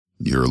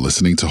You're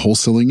listening to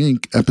Wholesaling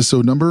Inc.,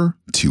 episode number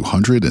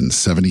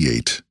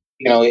 278.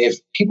 If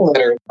people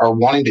that are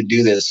wanting to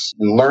do this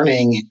and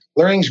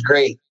learning's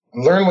great.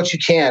 Learn what you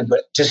can,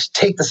 but just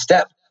take the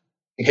step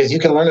because you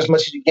can learn as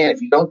much as you can. If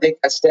you don't take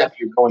that step,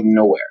 you're going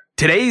nowhere.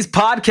 Today's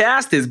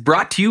podcast is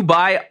brought to you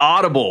by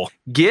Audible.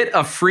 Get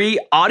a free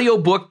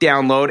audiobook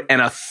download and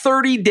a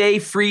 30-day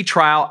free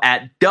trial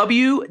at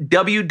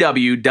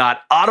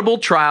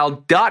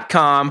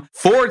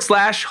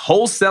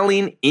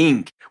www.audibletrial.com/wholesaling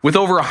Inc. With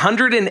over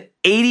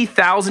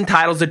 180,000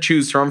 titles to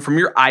choose from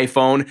your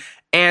iPhone,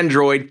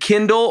 Android,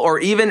 Kindle, or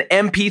even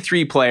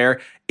MP3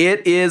 player,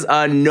 it is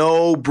a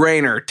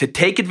no-brainer. To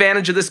take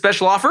advantage of this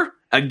special offer,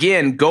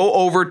 again, go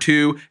over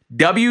to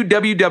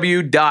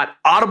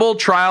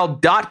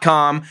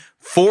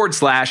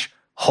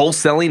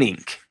www.audibletrial.com/wholesaling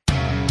Inc.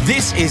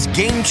 This is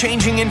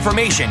game-changing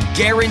information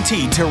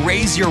guaranteed to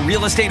raise your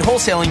real estate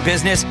wholesaling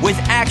business with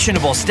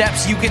actionable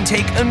steps you can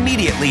take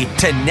immediately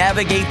to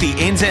navigate the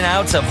ins and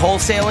outs of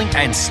wholesaling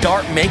and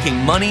start making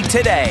money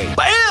today.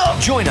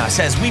 Bam! Join us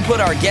as we put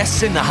our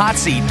guests in the hot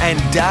seat and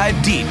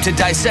dive deep to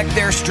dissect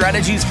their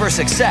strategies for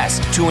success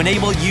to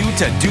enable you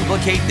to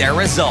duplicate their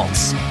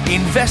results.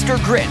 Investor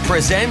Grit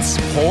presents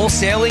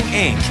Wholesaling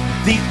Inc.,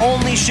 the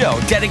only show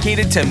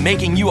dedicated to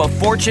making you a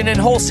fortune in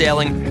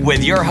wholesaling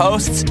with your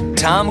hosts,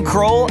 Tom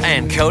Kroll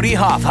and Cody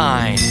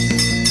Hoffheim.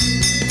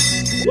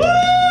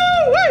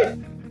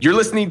 Woo-wee! You're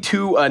listening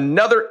to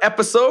another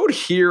episode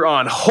here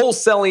on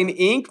Wholesaling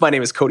Inc. My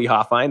name is Cody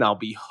Hoffheim. I'll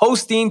be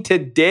hosting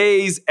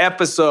today's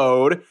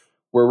episode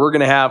where we're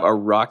going to have a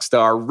rock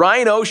star,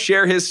 Rhino,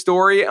 share his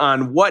story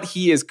on what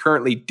he is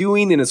currently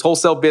doing in his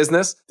wholesale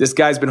business. This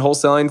guy's been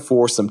wholesaling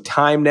for some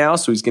time now,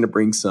 so he's going to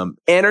bring some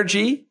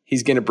energy.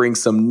 He's going to bring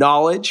some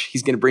knowledge.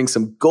 He's going to bring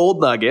some gold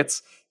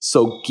nuggets.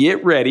 So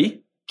get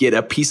ready, get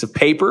a piece of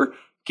paper,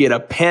 get a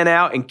pen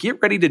out, and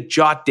get ready to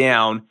jot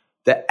down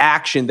the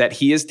action that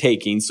he is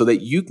taking so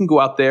that you can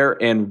go out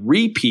there and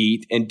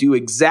repeat and do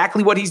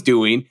exactly what he's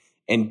doing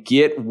and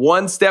get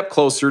one step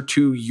closer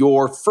to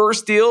your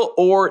first deal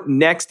or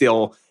next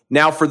deal.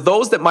 Now, for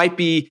those that might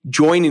be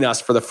joining us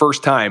for the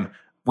first time,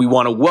 we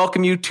want to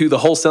welcome you to the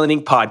Wholesaling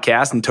Inc.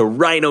 podcast and to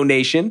Rhino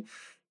Nation.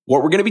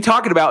 What we're going to be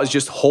talking about is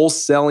just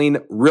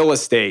wholesaling real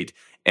estate.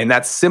 And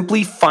that's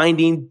simply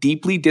finding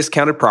deeply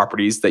discounted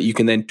properties that you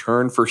can then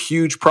turn for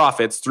huge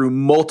profits through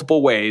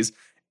multiple ways.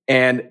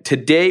 And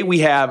today we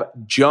have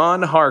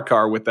John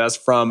Harkar with us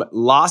from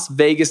Las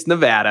Vegas,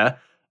 Nevada.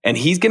 And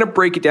he's going to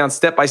break it down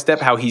step by step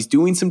how he's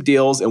doing some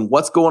deals and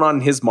what's going on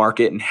in his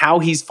market and how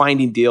he's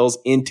finding deals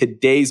in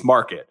today's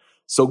market.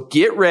 So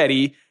get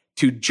ready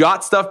to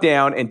jot stuff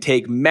down and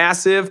take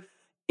massive,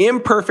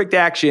 imperfect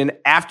action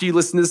after you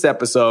listen to this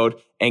episode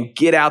and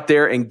get out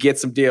there and get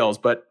some deals.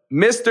 But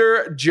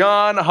Mr.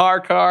 John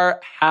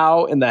Harkar,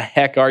 how in the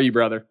heck are you,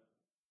 brother?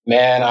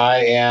 Man,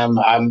 I'm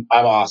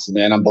awesome,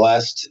 man. I'm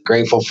blessed,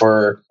 grateful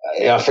for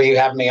you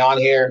having me on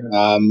here.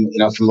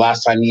 From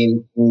last time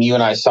you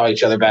and I saw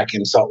each other back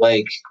in Salt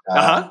Lake.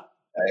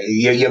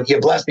 You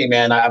blessed me,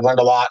 man. I've learned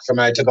a lot from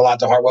it. I took a lot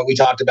to heart what we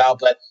talked about,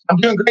 but I'm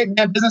doing great,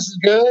 man. Business is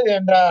good,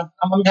 and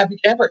I'm a happy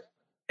camper.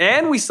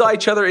 And we saw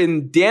each other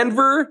in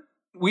Denver.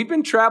 We've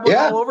been traveling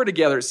all over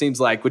together, it seems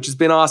like, which has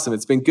been awesome.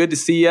 It's been good to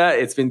see you.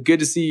 It's been good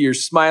to see your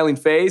smiling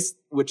face,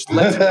 which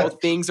lets you know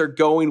things are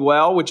going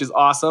well, which is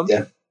awesome.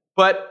 Yeah.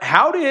 But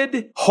how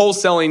did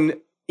wholesaling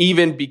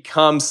even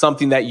become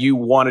something that you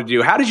want to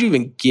do? How did you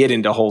even get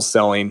into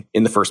wholesaling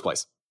in the first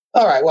place?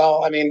 All right.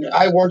 Well,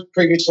 I worked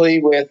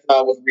previously with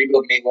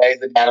Rebuild Gateway,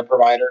 the data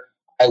provider.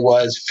 I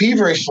was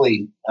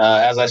feverishly,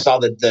 as I saw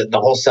the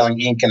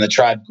Wholesaling Inc. and the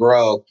tribe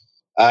grow,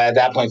 at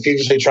that point,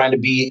 feverishly trying to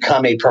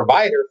become a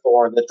provider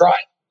for the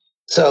tribe.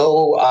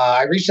 So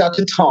I reached out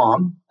to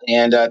Tom,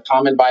 and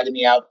Tom invited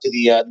me out to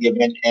the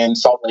event in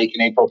Salt Lake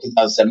in April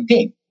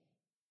 2017.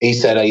 He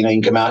said, you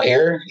can come out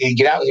here, you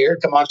get out here,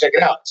 come on, check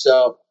it out.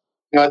 So,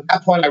 at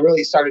that point, I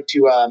really started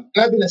to, and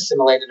I've been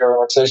assimilated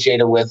or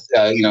associated with,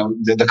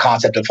 the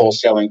concept of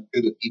wholesaling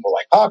through the people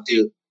I talk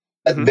to.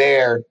 Mm-hmm.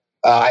 There,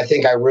 I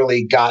think I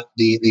really got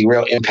the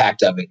real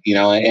impact of it,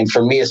 and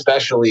for me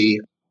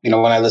especially, when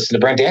I listened to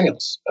Brent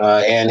Daniels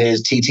and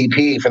his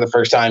TTP for the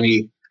first time,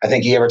 I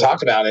think he ever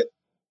talked about it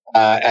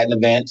at an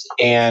event,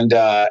 and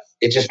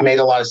it just made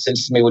a lot of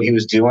sense to me what he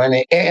was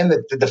doing, and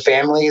the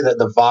family,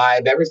 the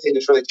vibe, everything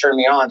just really turned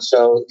me on.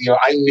 So,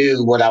 I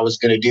knew what I was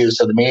going to do.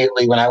 So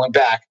immediately when I went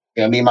back,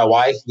 me and my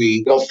wife,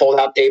 we go fold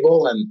out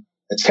table and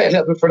stand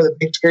up in front of the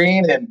big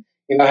screen, and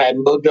I had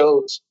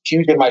Mojo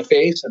huge in my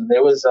face, and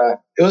it was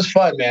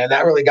fun, man.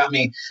 That really got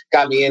me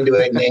into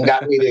it and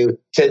got me to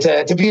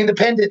be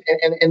independent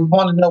and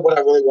want to know what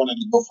I really wanted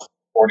to go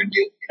forward and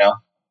do.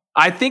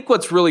 I think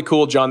what's really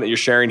cool, John, that you're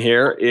sharing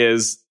here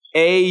is,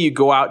 you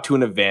go out to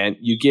an event,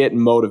 you get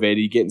motivated,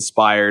 you get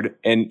inspired,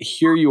 and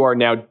here you are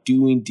now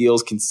doing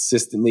deals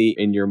consistently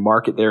in your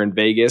market there in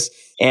Vegas.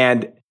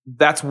 And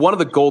that's one of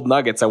the gold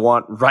nuggets I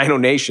want Rhino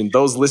Nation,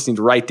 those listening,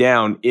 to write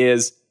down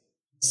is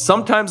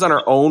sometimes on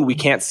our own, we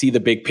can't see the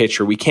big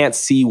picture. We can't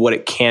see what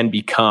it can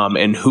become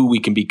and who we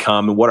can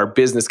become and what our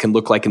business can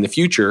look like in the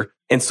future.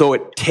 And so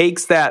it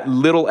takes that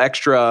little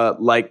extra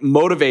like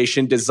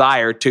motivation,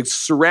 desire to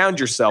surround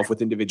yourself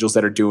with individuals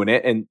that are doing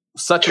it. And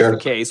such is the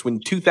case when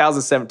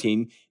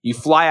 2017, you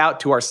fly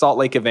out to our Salt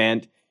Lake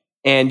event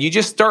and you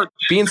just start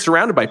being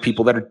surrounded by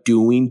people that are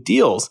doing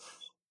deals.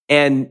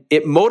 And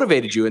it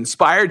motivated you,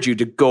 inspired you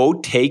to go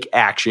take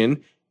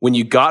action. When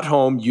you got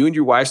home, you and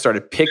your wife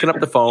started picking up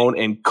the phone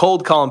and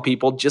cold calling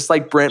people, just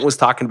like Brent was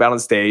talking about on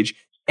stage.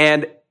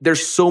 And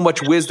there's so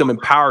much wisdom and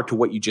power to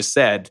what you just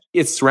said.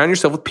 It's surround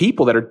yourself with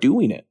people that are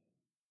doing it.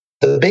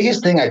 The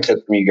biggest thing I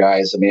took from you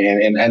guys, I mean,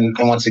 and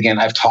once again,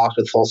 I've talked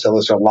with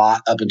wholesalers a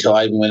lot up until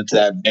I even went to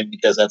that event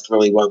because that's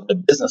really what the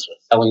business was,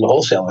 selling to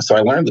wholesalers. So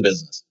I learned the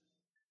business.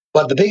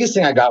 But the biggest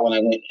thing I got when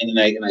I went and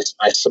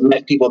I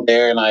met people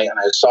there and I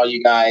saw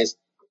you guys.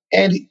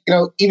 And,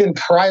 even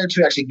prior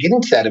to actually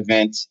getting to that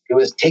event, it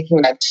was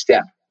taking that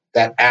step,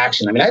 that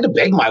action. I mean, I had to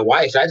beg my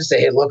wife. I had to say,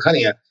 hey, look,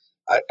 honey,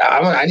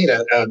 I need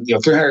a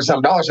 $300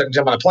 some so I can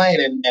jump on a plane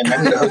and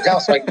I need a hotel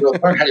so I can go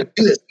learn how to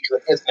do this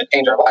because it's going to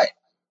change our life.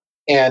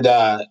 And,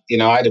 I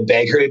had to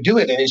beg her to do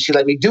it and then she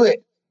let me do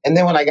it. And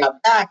then when I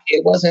got back,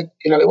 it wasn't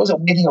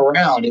waiting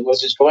around. It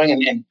was just going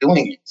and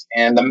doing it.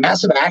 And the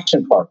massive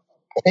action part,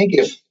 I think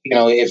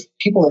if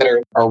people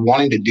that are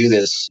wanting to do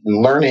this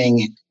and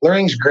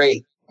learning's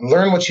great.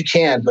 Learn what you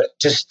can, but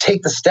just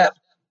take the step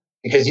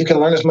because you can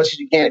learn as much as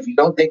you can. If you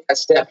don't take that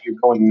step, you're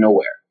going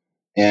nowhere.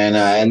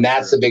 And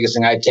that's the biggest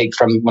thing I take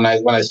from when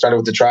I started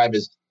with the tribe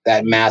is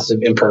that massive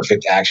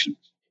imperfect action.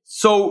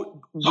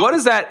 So what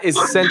does that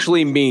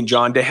essentially mean,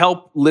 John, to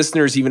help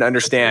listeners even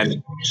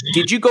understand?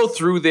 Did you go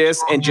through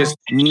this and just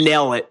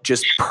nail it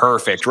just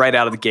perfect right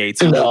out of the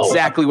gates? And know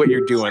exactly what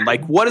you're doing?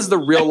 Like, what does the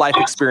real life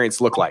experience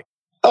look like?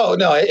 Oh,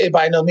 no,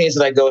 by no means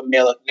did I go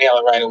nail it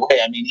right away.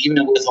 I mean,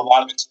 even with a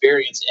lot of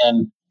experience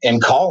in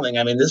calling,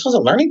 I mean, this was a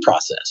learning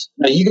process.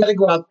 You got to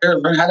go out there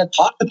and learn how to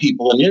talk to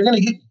people, and you're going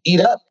to get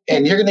beat up,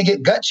 and you're going to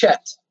get gut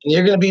checked, and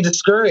you're going to be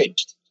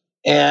discouraged.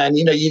 And,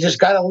 you just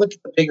got to look at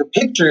the bigger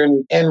picture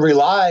and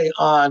rely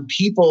on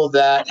people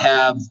that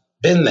have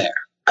been there.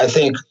 I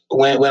think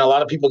when a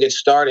lot of people get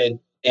started,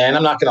 and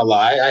I'm not going to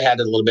lie, I had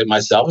it a little bit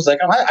myself. It's like,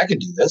 I can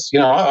do this. I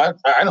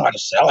know how to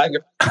sell. You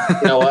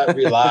know what?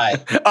 Rely.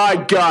 I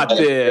got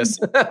this.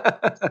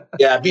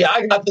 Yeah,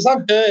 I got this.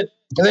 I'm good.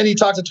 And then you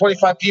talk to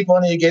 25 people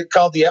and you get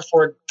called the F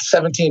word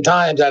 17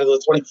 times out of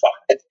the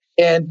 25.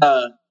 And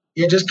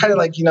you're just kind of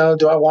like,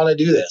 do I want to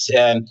do this?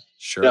 And,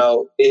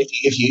 sure.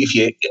 If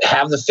you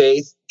have the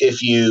faith,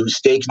 if you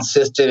stay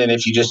consistent, and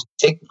if you just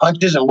take the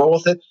punches and roll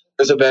with it,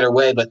 there's a better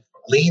way. But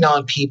lean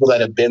on people that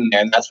have been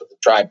there, and that's what the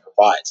tribe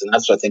provides. And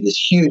that's what I think is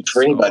huge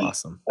for anybody,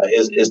 awesome.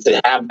 is to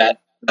have that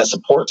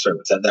support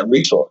service, that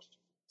resource.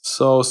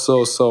 So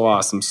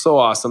awesome. So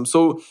awesome.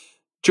 So,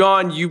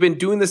 John, you've been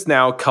doing this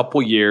now a couple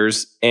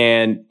years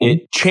and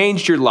it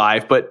changed your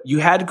life, but you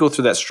had to go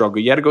through that struggle.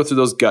 You had to go through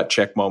those gut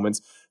check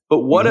moments.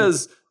 But what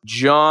does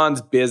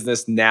John's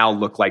business now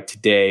look like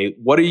today?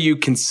 What are you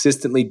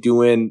consistently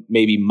doing,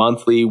 maybe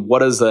monthly? What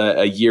does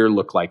a year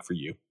look like for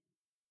you?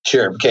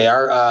 Sure. Okay.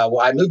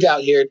 I moved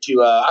out here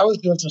to, I was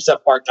doing some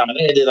stuff part-time. I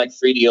think I did like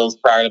 3 deals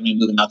prior to me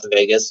moving out to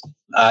Vegas.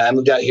 I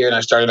moved out here and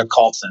I started a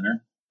call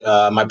center.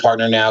 My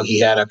partner now, he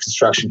had a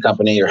construction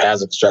company or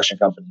has a construction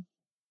company.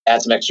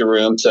 Had some extra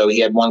room. So he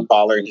had one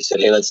caller and he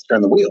said, hey, let's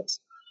turn the wheels.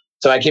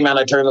 So I came out and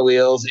I turned the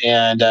wheels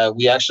and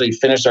we actually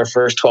finished our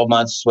first 12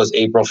 months was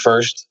April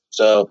 1st.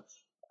 So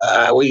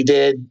we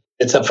did,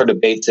 it's up for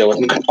debate still with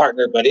my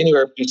partner, but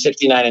anywhere between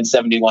 69 and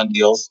 71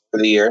 deals for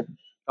the year.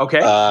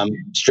 Okay.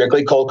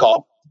 Strictly cold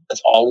call.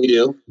 That's all we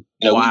do.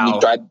 Wow. We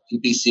tried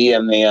PPC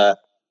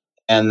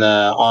and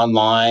the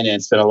online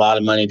and spent a lot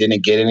of money,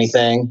 didn't get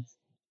anything.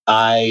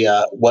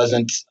 I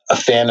wasn't a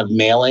fan of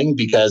mailing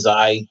because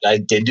I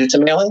did do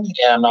some mailing,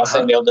 and I'm not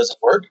saying mail doesn't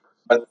work,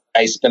 but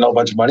I spent a whole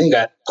bunch of money,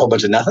 got a whole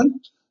bunch of nothing.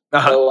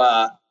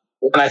 So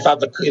when I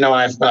thought when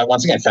I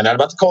once again found out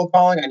about the cold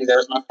calling, I knew there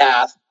was my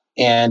path,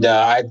 and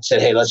I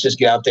said, hey, let's just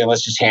get out there, and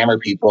let's just hammer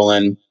people.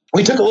 And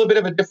we took a little bit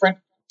of a different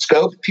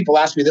scope. People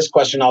ask me this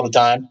question all the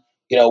time.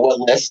 What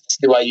lists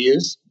do I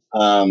use?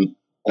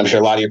 I'm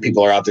sure a lot of your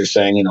people are out there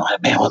saying,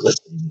 man, what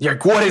list? Yeah,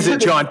 what is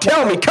it, John?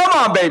 Tell me. Come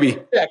on, baby.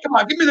 Yeah, come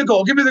on. Give me the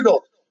goal.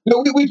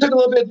 We took a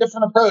little bit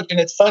different approach. And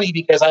it's funny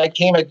because I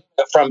came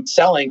from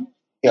selling,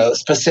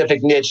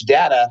 specific niche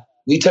data.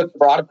 We took a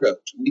broad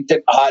approach. We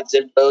took hot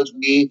zip codes.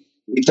 We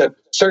took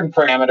certain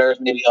parameters,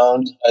 maybe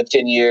owned a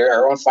 10-year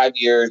or owned 5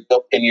 years,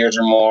 built 10 years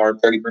or more,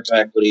 30%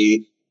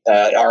 equity,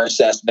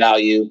 RSS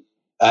value.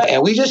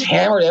 And we just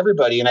hammered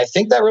everybody. And I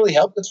think that really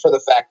helped us for the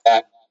fact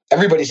that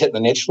everybody's hitting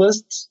the niche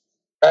lists.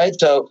 Right.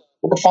 So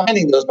we're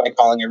finding those by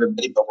calling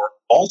everybody, but we're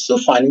also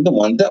finding the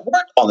ones that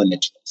weren't on the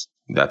niche list.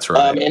 That's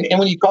right. And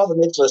when you call the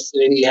niche list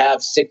and you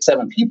have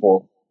 6-7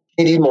 people,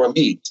 you need more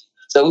leads.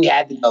 So we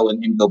had to go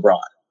and go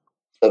broad.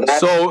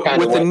 So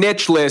with the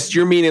niche list,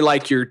 you're meaning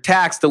like your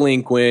tax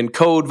delinquent,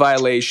 code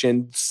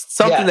violation,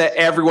 something that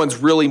everyone's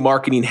really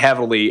marketing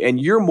heavily.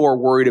 And you're more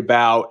worried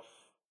about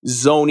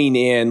zoning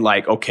in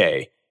like,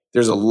 okay,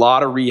 there's a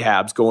lot of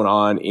rehabs going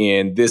on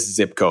in this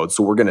zip code.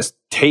 So we're going to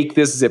take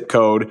this zip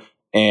code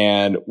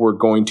and we're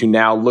going to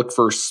now look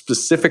for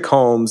specific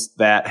homes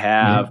that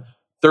have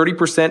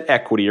 30%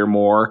 equity or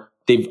more.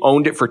 They've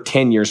owned it for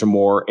 10 years or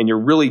more. And you're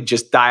really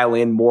just dial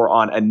in more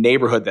on a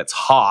neighborhood that's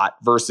hot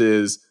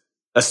versus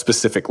a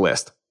specific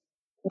list.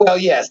 Well,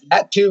 yes,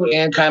 that too,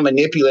 and kind of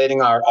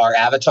manipulating our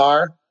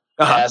avatar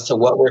as to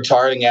what we're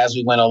targeting as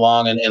we went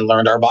along and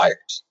learned our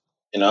buyers.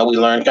 We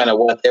learned kind of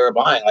what they were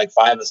buying. Like if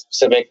I have a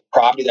specific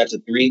property that's a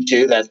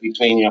 3-2, that's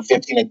between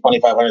 15 and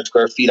 2,500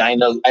 square feet. I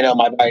know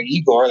my buyer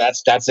Igor.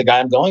 That's the guy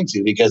I'm going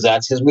to because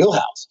that's his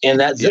wheelhouse in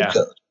that zip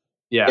code.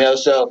 Yeah.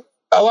 So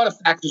a lot of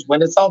factors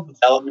when it's all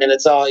development.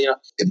 It's all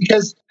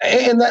because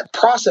and that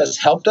process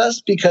helped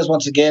us because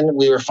once again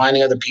we were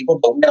finding other people,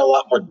 but we had a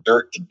lot more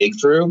dirt to dig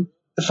through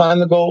to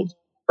find the gold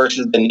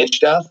versus the niche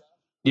stuff.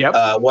 Yep.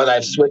 What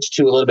I've switched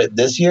to a little bit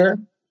this year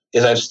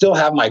is I still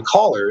have my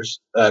callers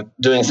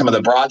doing some of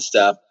the broad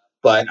stuff,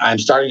 but I'm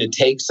starting to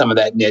take some of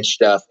that niche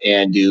stuff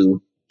and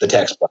do the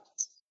text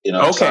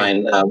blast.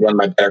 Sign one of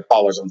my better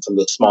callers on some of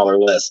the smaller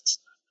lists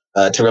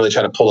to really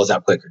try to pull us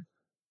out quicker.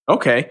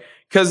 Okay.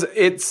 Because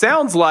it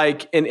sounds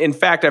like, and in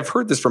fact, I've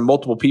heard this from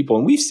multiple people,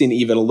 and we've seen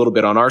even a little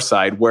bit on our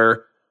side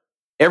where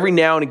every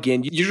now and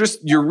again,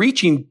 you're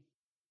reaching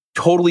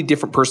totally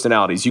different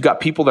personalities. You got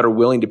people that are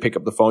willing to pick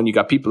up the phone. You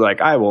got people that are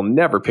like, I will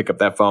never pick up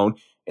that phone.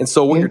 And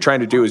so what you're trying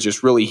to do is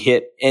just really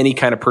hit any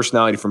kind of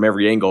personality from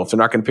every angle. If they're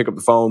not going to pick up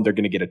the phone, they're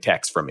going to get a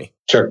text from me.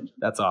 Sure.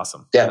 That's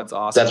awesome. Yeah, that's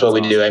awesome. That's what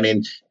we do. I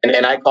mean,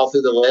 and I call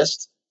through the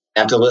list.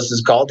 After the list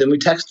is called, then we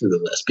text through the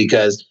list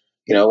because,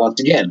 once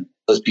again,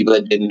 those people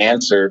that didn't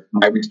answer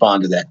might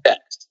respond to that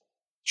text.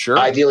 Sure.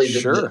 Ideally,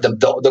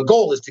 the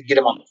goal is to get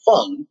them on the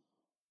phone,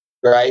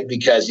 right?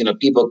 Because,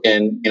 people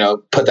can,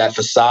 put that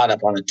facade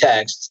up on a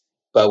text.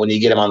 But when you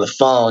get them on the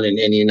phone and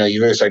you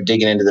really start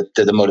digging into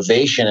the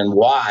motivation and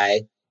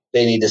why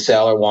they need to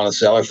sell or want to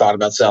sell or thought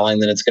about selling,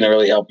 then it's going to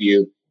really help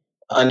you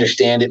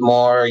understand it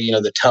more,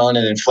 the tone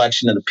and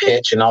inflection and the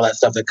pitch and all that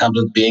stuff that comes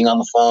with being on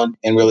the phone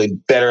and really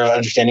better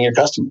understanding your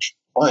customers.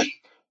 Why?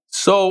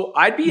 So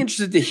I'd be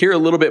interested to hear a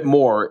little bit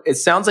more. It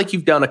sounds like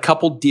you've done a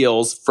couple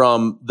deals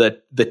from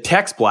the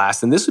text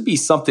blast, and this would be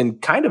something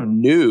kind of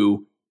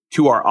new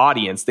to our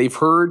audience. They've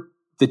heard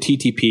the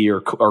TTP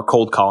or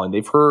cold calling.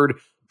 They've heard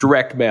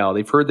direct mail.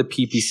 They've heard the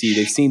PPC.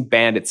 They've seen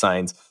bandit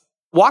signs.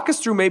 Walk us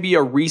through maybe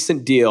a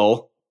recent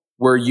deal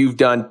where you've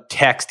done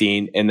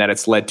texting and that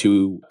it's led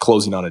to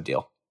closing on a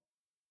deal.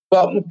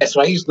 Well, so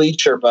I use Lead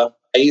Sherpa.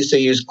 I used to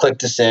use Click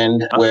to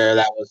Send, where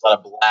that was a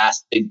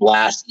big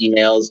blast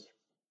emails.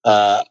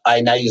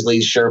 I now use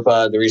Lead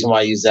Sherpa. The reason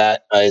why I use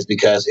that is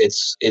because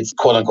it's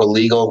quote unquote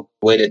legal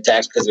way to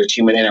text because there's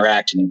human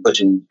interaction. You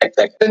push in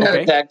text. Send out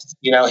a text,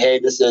 hey,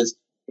 this is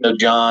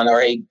John,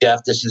 or hey,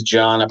 Jeff, this is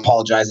John. I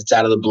apologize, it's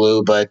out of the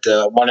blue, but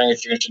wondering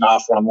if you're interested in an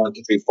offer on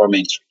 1234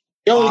 Main Street.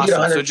 You only get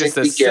 160 So just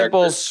a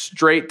simple,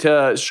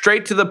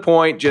 straight to the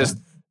point, just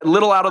a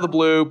little out of the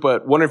blue,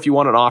 but wonder if you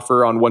want an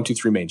offer on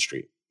 123 Main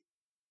Street.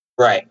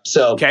 Right.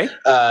 So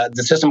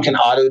the system can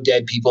auto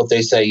dead people if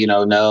they say,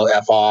 no,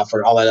 F off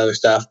or all that other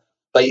stuff.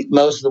 But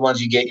most of the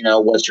ones you get,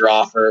 what's your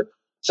offer?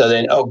 So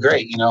then, oh,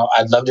 great.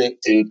 I'd love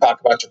to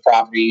talk about your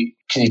property.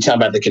 Can you tell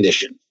me about the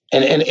condition?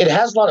 And it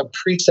has a lot of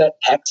preset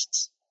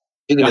texts.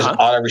 You can just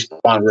auto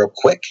respond real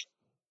quick,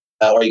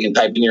 or you can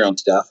type in your own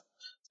stuff.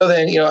 So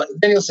then,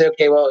 then you'll say,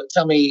 okay, well,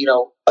 tell me,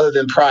 other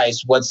than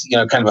price, what's,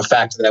 kind of a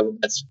factor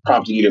that's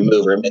prompting you to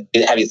move, or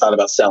have you thought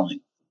about selling?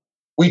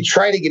 We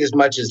try to get as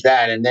much as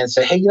that and then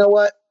say, hey, you know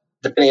what?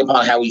 Depending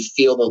upon how we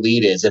feel the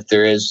lead is, if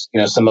there is,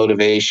 some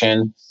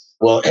motivation,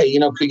 well, hey,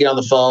 could we get on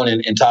the phone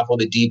and talk a little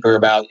bit deeper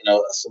about, a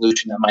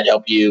solution that might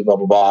help you, blah,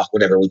 blah, blah,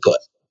 whatever we put.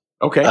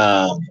 Okay.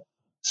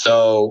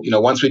 So,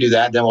 once we do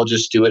that, then we'll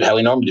just do it how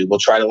we normally do. We'll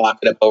try to lock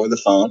it up over the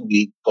phone.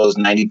 We close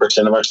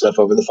 90% of our stuff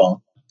over the phone.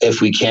 If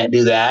we can't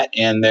do that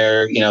and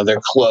they're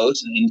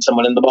closed and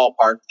someone in the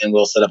ballpark, then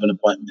we'll set up an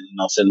appointment and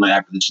I'll send my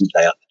acquisitions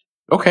guy out.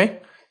 Okay.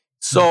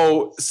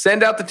 So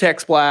send out the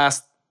text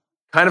blast,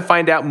 kind of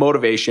find out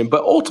motivation,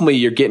 but ultimately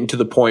you're getting to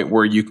the point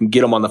where you can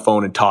get them on the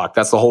phone and talk.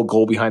 That's the whole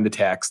goal behind the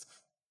text.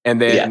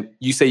 And then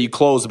you say you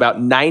close about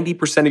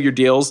 90% of your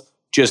deals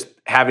just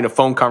having a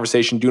phone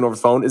conversation, doing over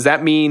the phone. Does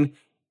that mean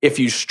if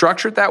you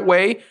structure it that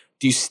way,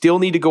 do you still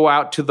need to go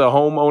out to the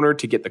homeowner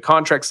to get the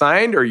contract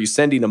signed? Or are you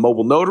sending a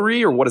mobile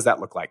notary, or what does that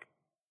look like?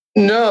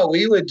 No,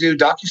 we would do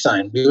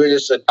DocuSign. We would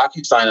just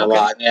DocuSign a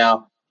lot.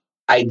 Now,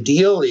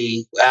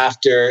 ideally,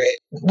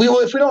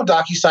 if we don't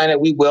DocuSign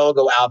it, we will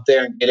go out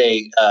there and get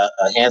a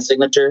hand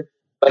signature.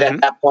 But at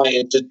that point,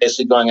 it's just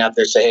basically going out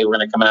there and say, hey, we're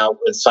going to come out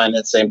and sign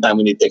at the same time.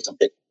 We need to take some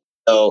pictures.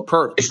 So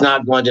It's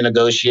not going to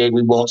negotiate.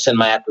 We won't send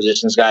my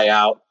acquisitions guy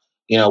out.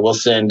 We'll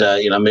send,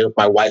 maybe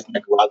my wife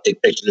might go out,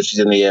 take pictures if she's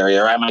in the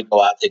area, or I might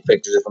go out, take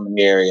pictures if I'm in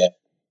the area.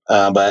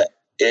 But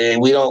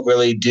we don't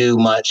really do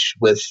much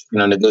with,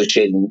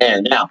 negotiating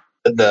there. Now,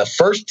 the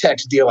first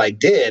text deal I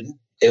did,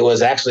 it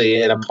was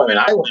actually an appointment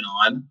I went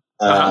on.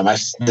 I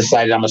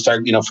decided I'm going to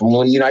start, from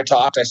when you and I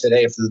talked, I said,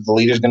 hey, if the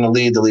leader's going to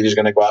lead, the leader's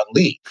going to go out and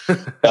lead.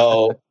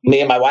 So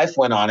me and my wife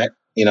went on it.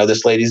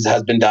 This lady's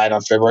husband died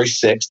on February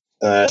 6th.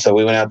 So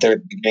we went out there at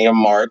the beginning of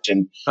March,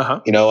 and,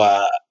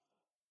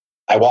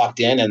 I walked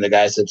in and the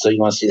guy said, "So you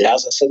want to see the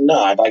house?" I said,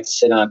 "No, I'd like to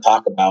sit down and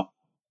talk about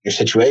your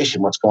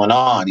situation, what's going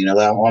on.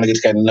 I want to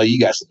get to know you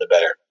guys a bit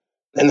better."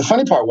 And the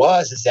funny part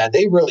is that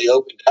they really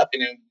opened up,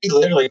 and we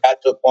literally got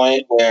to a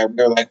point where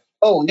we were like,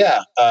 "Oh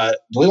yeah,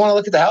 do we want to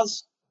look at the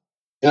house?"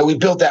 We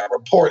built that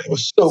report. It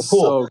was so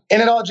cool.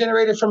 And it all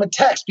generated from a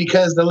text,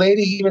 because the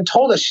lady even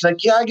told us, she's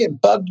like, "Yeah, I get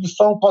bugged with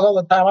phone calls all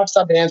the time. I've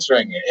stopped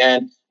answering it.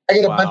 And I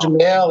get a bunch of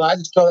mail, and I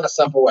just throw that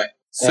stuff away."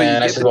 So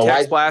and I said, "Well,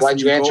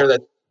 why'd you answer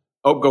that?"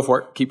 Oh, go for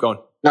it. Keep going.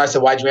 No, I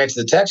said, "Why'd you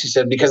answer the text?" She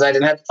said, "Because I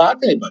didn't have to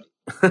talk to anybody."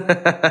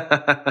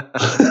 But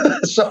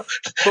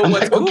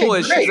what's cool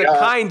is she's a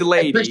kind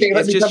lady.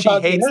 It's just she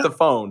hates the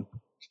phone.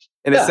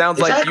 And it sounds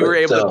like you were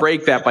able to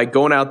break that by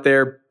going out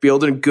there,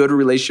 building a good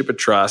relationship of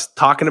trust,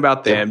 talking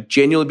about them,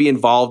 genuinely be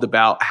involved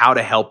about how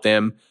to help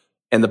them.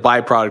 And the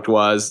byproduct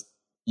was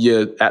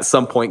you at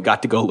some point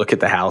got to go look at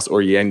the house,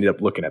 or you ended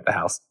up looking at the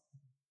house.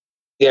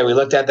 Yeah, we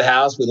looked at the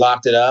house. We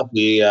locked it up.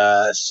 We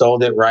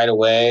sold it right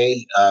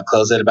away.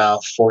 Closed it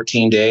about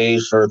 14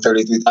 days for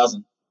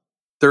 $33,000.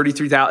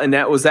 $33,000. And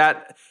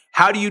that.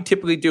 How do you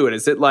typically do it?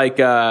 Is it like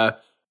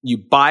you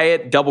buy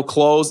it, double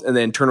close, and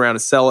then turn around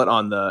and sell it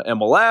on the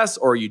MLS,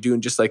 or are you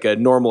doing just like a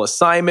normal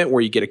assignment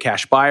where you get a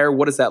cash buyer?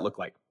 What does that look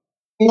like?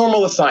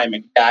 Normal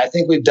assignment. Yeah, I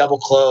think we've double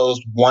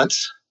closed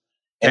once.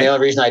 And the only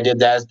reason I did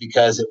that is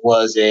because it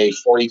was a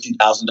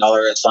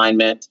 $42,000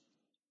 assignment.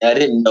 And I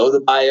didn't know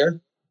the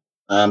buyer.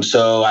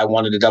 So I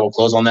wanted to double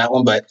close on that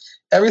one. But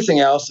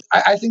everything else,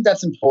 I think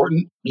that's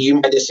important. You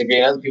might disagree,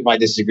 and other people might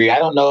disagree. I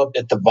don't know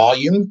if the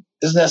volume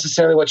is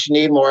necessarily what you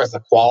need, more as the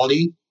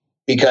quality.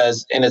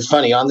 Because, and it's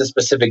funny, on this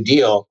specific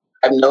deal,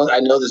 I know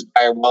this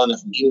buyer well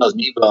enough, and he knows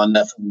me well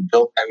enough, and we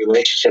built that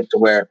relationship to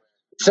where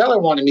the seller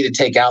wanted me to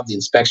take out the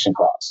inspection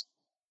costs.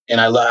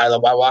 And I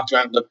walked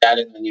around and looked at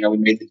it, and we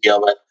made the deal,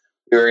 but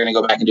we were going to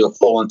go back and do a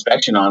full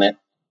inspection on it.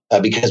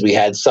 Because we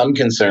had some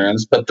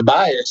concerns, but the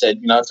buyer said,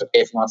 "It's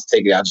okay if he wants to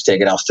take it out, just take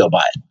it. I'll still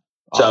buy it."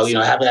 Awesome.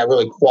 So, having that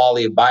really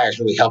quality of buyers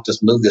really helped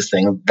us move this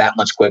thing that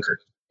much quicker.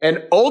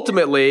 And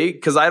ultimately,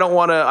 because I don't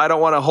want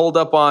to hold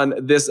up on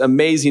this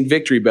amazing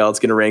victory bell it's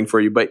going to ring for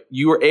you, but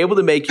you were able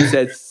to make, you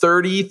said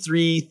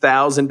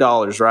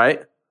 $33,000,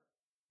 right?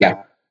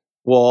 Yeah.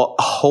 Well,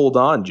 hold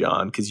on,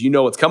 John, because you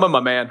know what's coming, my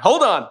man.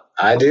 Hold on.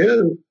 I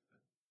do.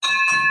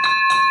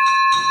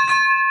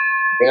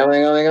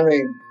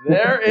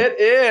 There it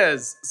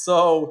is.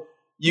 So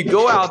you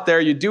go out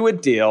there, you do a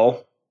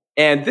deal,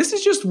 and this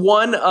is just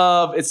one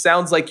of, it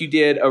sounds like you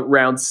did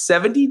around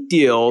 70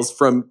 deals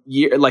from a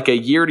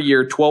year to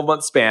year,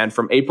 12-month span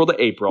from April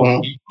to April.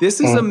 Mm-hmm.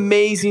 This is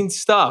amazing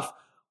stuff.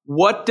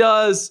 What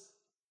does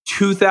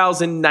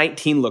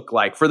 2019 look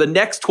like? For the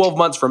next 12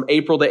 months from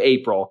April to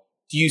April,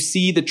 do you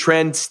see the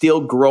trend still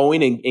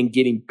growing and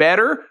getting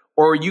better?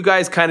 Or are you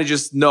guys kind of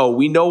just, no,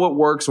 we know what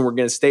works and we're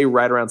going to stay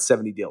right around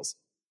 70 deals?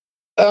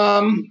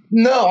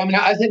 No,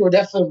 I think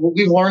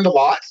we've learned a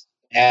lot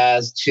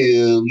as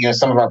to,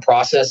 some of our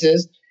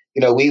processes.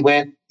 We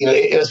went,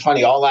 it was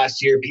funny, all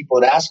last year, people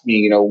would ask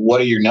me,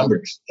 what are your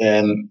numbers?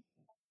 And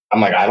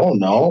I'm like, I don't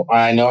know.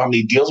 I know how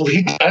many deals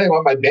we've done. I don't know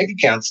what my bank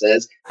account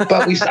says. But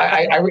I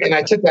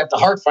took that to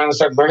heart, finally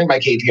started learning my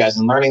KPIs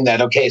and learning that,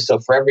 okay, so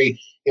for every,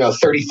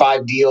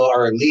 35 deal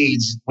or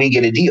leads, we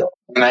get a deal.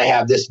 And I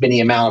have this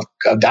many amount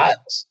of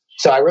dials.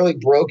 So I really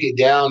broke it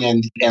down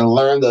and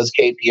learned those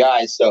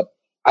KPIs. So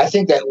I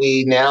think that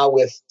we now,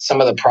 with some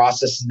of the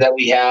processes that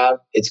we have,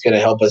 it's going to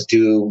help us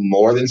do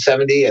more than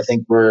 70. I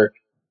think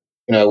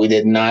we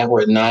did 9.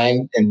 We're at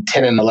 9, and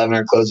 10 and 11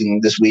 are closing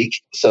this week.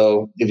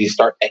 So if you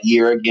start that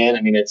year again,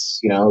 it's,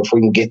 if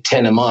we can get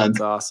 10 a month,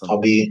 that's awesome. I'll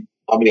be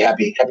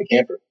happy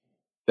camper.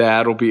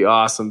 That'll be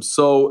awesome.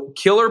 So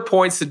killer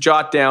points to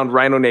jot down,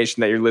 Rhino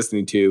Nation, that you're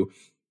listening to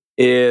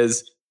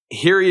is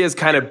here he is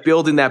kind of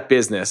building that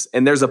business.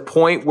 And there's a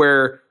point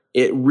where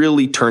it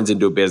really turns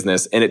into a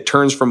business, and it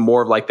turns from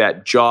more of like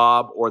that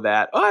job or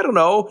that, I don't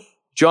know,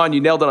 John,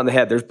 you nailed it on the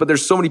head.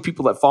 There's so many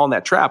people that fall in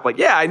that trap. Like,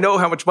 yeah, I know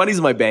how much money's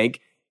in my bank,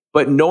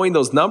 but knowing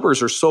those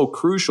numbers are so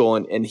crucial.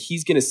 And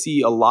he's going to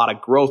see a lot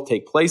of growth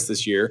take place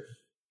this year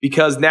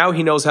because now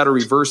he knows how to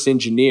reverse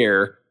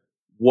engineer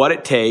what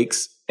it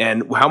takes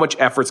and how much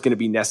effort's going to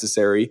be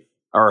necessary,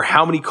 or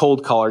how many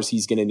cold callers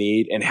he's going to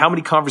need, and how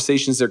many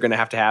conversations they're going to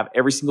have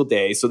every single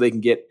day so they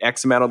can get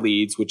X amount of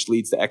leads, which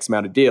leads to X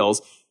amount of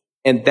deals.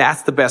 And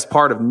that's the best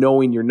part of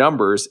knowing your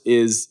numbers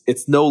is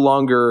it's no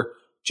longer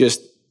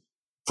just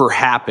for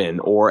happen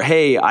or,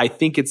 hey, I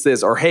think it's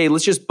this, or, hey,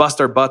 let's just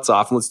bust our butts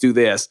off and let's do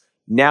this.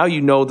 Now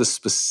you know the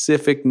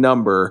specific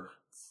number,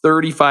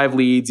 35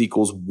 leads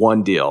equals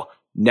 1 deal.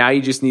 Now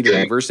you just need to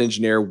reverse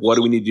engineer. What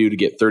do we need to do to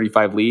get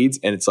 35 leads?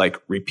 And it's like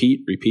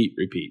repeat.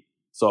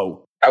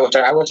 So I wish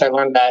I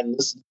learned that and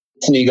listened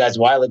to you guys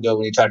a while ago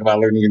when you talk about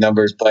learning your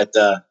numbers. But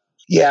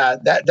yeah,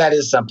 that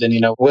is something,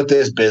 with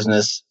this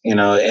business,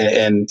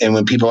 and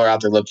when people are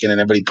out there looking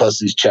and everybody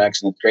posts these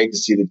checks, and it's great to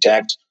see the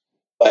checks,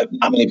 but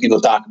not many people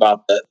talk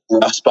about the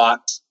rough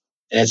spots.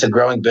 and it's a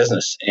growing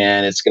business,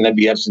 and it's going to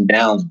be ups and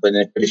downs. But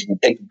if you can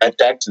take the gut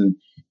checks and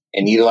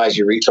utilize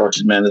your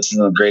resources, man, this is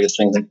the greatest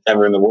thing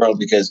ever in the world.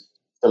 Because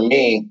for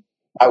me,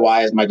 my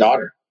why is my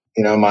daughter.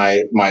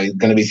 My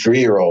going to be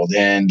 3-year-old,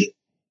 and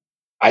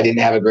I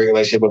didn't have a great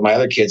relationship with my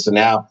other kids, so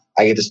now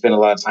I get to spend a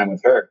lot of time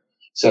with her.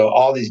 So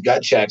all these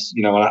gut checks,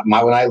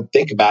 when I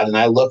think about it and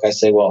I look, I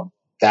say, well,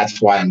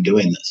 that's why I'm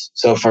doing this.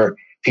 So for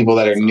people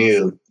that are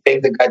new,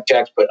 take the gut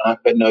checks, but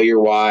know your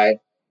why,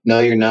 know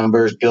your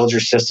numbers, build your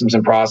systems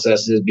and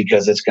processes,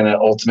 because it's going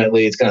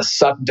to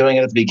suck doing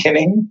it at the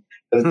beginning.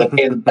 It's a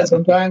pain in the butt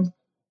sometimes.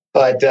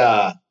 But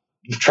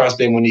trust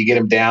me, when you get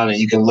them down and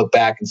you can look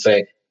back and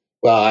say,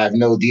 well, I have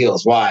no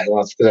deals. Why?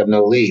 Well, it's because I have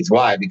no leads.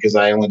 Why? Because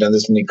I only done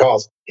this many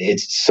calls.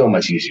 It's so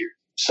much easier.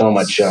 So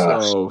much.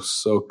 So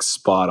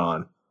spot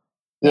on.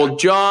 Well,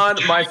 John,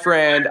 my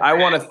friend, I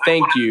want to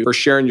thank you for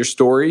sharing your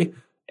story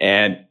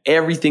and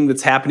everything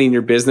that's happening in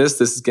your business.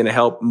 This is going to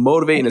help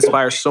motivate and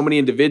inspire so many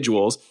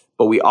individuals.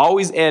 But we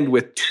always end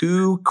with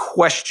 2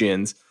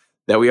 questions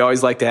that we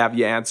always like to have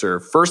you answer.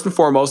 First and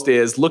foremost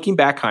is, looking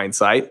back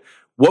hindsight,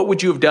 what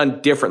would you have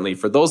done differently?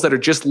 For those that are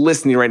just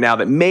listening right now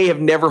that may have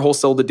never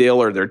wholesaled a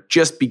deal or they're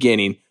just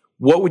beginning,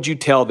 what would you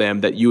tell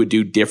them that you would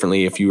do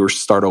differently if you were to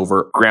start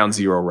over ground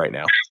zero right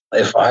now?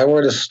 If I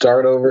were to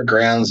start over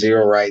ground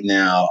zero right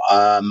now,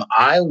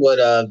 I would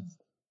have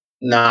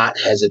not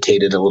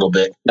hesitated a little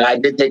bit. I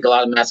did take a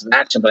lot of massive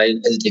action, but I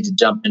didn't hesitate to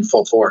jump in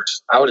full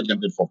force. I would have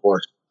jumped in full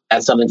force.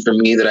 That's something for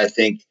me that I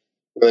think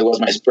really was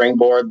my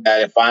springboard,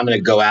 that if I'm going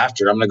to go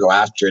after it, I'm going to go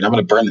after it. I'm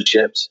going to burn the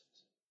chips.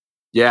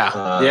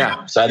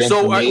 Yeah.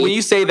 So when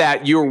you say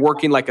that, you're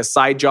working like a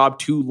side job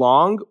too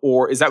long,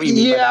 or is that what you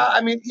mean? Yeah,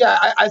 I mean,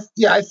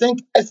 I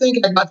think I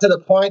got to the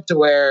point to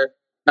where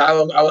I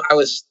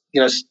was,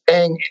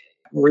 staying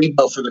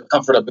retail for the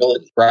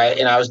comfortability, right?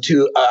 And I was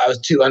too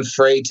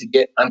afraid to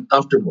get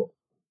uncomfortable.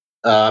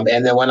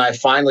 And then when I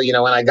finally,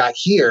 when I got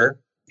here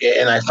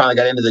and I finally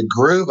got into the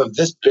groove of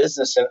this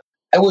business, and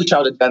I wish I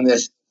would have done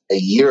this a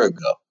year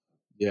ago.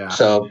 Yeah.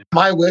 So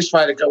my wish, if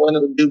I had to go in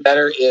and do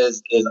better,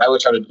 is I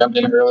wish I would have jumped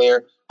in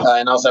earlier,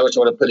 and also I wish I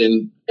would have put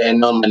in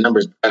and known my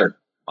numbers better.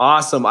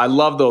 Awesome. I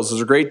love those.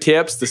 Those are great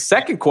tips. The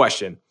second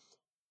question: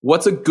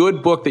 what's a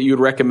good book that you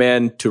would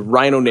recommend to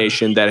Rhino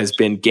Nation that has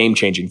been game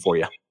changing for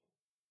you?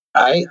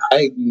 I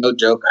no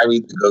joke, I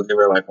read The Go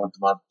Giver like once a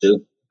month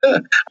too.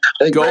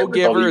 Go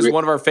Giver is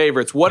one of our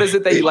favorites. What is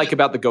it that you like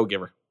about The Go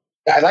Giver?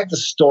 I like the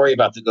story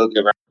about The Go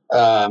Giver.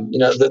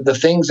 The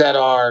things that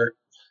are.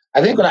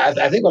 I think what I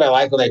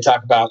like when they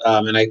talk about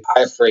and I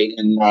freight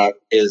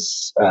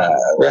is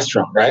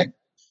restaurant, right?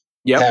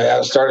 Yeah.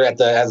 I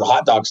started as a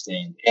hot dog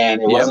stand,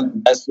 and it wasn't the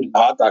best food at the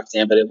hot dog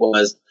stand, but it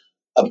was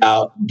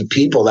about the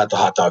people at the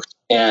hot dog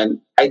stand.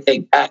 And I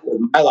think that with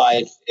my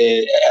life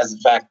as a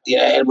fact,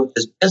 and with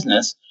this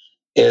business,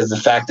 is the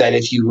fact that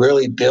if you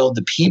really build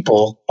the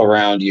people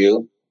around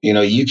you,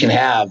 you can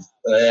have,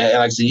 and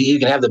like I said, you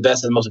can have the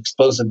best and the most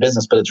explosive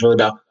business, but it's really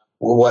about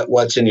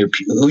what's in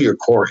who your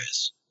core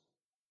is.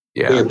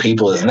 Yeah. Who your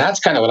people is. And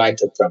that's kind of what I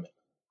took from it.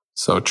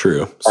 So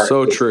true.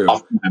 So true.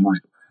 Off my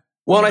mind.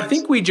 Well, and I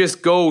think we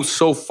just go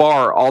so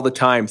far all the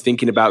time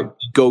thinking about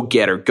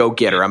go-getter.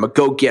 I'm a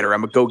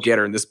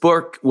go-getter. And this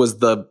book was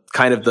the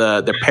kind of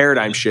the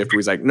paradigm shift where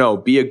he's like, no,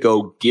 be a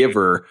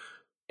go-giver,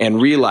 and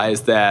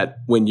realize that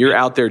when you're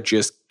out there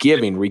just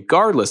giving,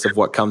 regardless of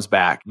what comes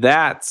back,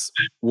 that's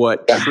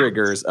what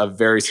triggers a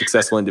very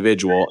successful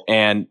individual.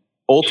 And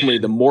ultimately,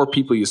 the more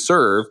people you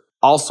serve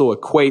also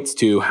equates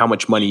to how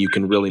much money you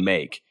can really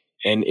make.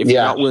 And if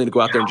you're not willing to go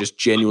out there and just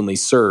genuinely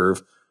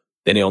serve,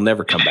 then it'll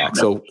never come back.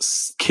 So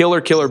killer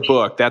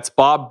book. That's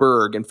Bob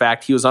Burg. In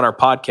fact, he was on our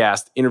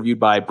podcast interviewed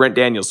by Brent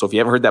Daniels. So if you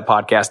haven't heard that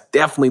podcast,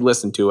 definitely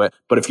listen to it.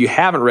 But if you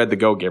haven't read The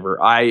Go Giver,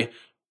 I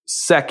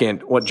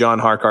second what John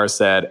Harkar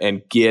said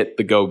and get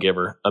The Go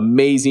Giver.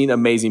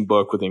 Amazing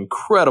book with an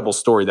incredible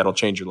story that'll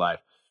change your life.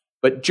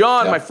 But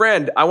John, my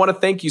friend, I want to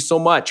thank you so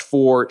much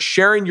for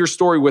sharing your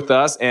story with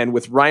us and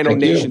with Rhino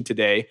Nation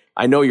today.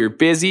 I know you're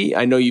busy.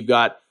 I know you've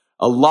got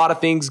a lot of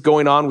things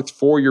going on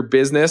for your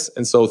business.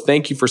 And so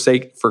thank you for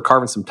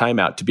carving some time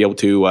out to be able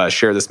to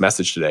share this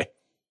message today.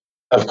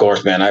 Of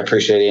course, man. I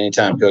appreciate it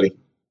anytime, Cody.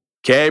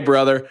 Okay,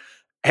 brother.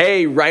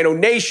 Hey, Rhino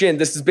Nation.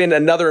 This has been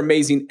another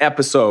amazing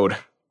episode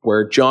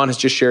where John has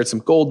just shared some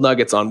gold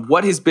nuggets on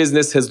what his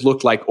business has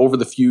looked like over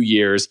the few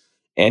years.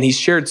 And he's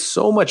shared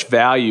so much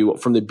value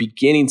from the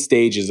beginning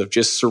stages of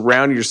just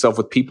surrounding yourself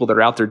with people that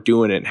are out there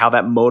doing it and how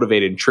that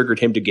motivated and triggered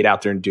him to get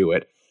out there and do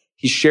it.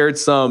 He shared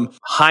some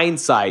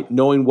hindsight,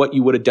 knowing what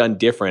you would have done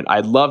different.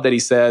 I love that he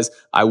says,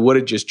 I would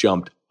have just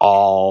jumped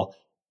all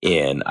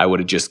in. I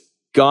would have just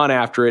gone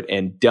after it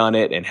and done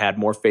it and had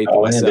more faith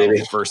in myself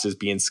versus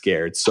being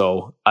scared.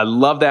 So I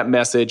love that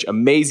message.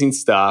 Amazing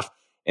stuff.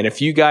 And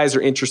if you guys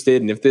are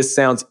interested, and if this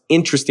sounds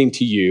interesting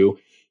to you,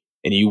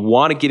 and you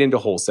want to get into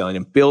wholesaling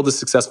and build a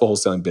successful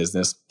wholesaling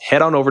business,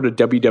 head on over to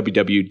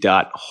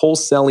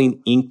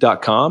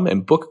www.wholesalinginc.com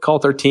and book a call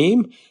with our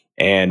team.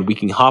 And we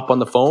can hop on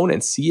the phone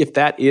and see if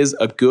that is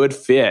a good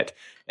fit.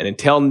 And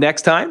until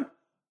next time,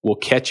 we'll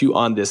catch you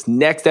on this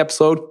next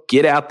episode.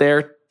 Get out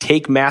there,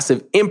 take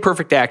massive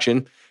imperfect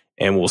action,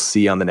 and we'll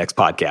see you on the next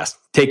podcast.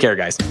 Take care,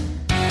 guys.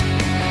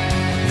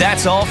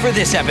 That's all for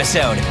this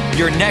episode.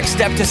 Your next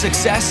step to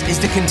success is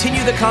to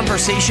continue the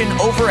conversation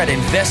over at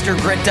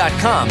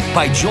investorgrit.com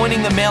by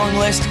joining the mailing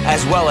list,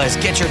 as well as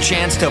get your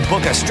chance to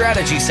book a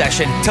strategy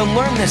session to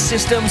learn the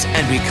systems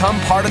and become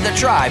part of the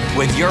tribe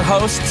with your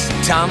hosts,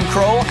 Tom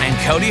Krol and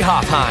Cody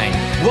Hofhine.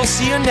 We'll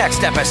see you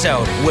next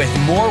episode with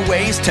more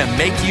ways to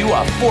make you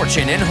a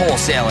fortune in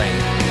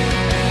wholesaling.